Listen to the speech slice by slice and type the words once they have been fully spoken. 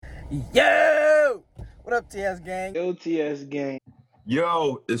Yo! What up, TS gang? Yo, TS gang.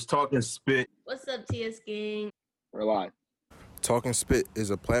 Yo, it's Talking Spit. What's up, TS gang? We're live. Talken Spit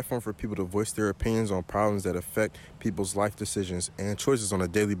is a platform for people to voice their opinions on problems that affect people's life decisions and choices on a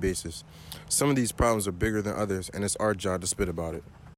daily basis. Some of these problems are bigger than others, and it's our job to spit about it.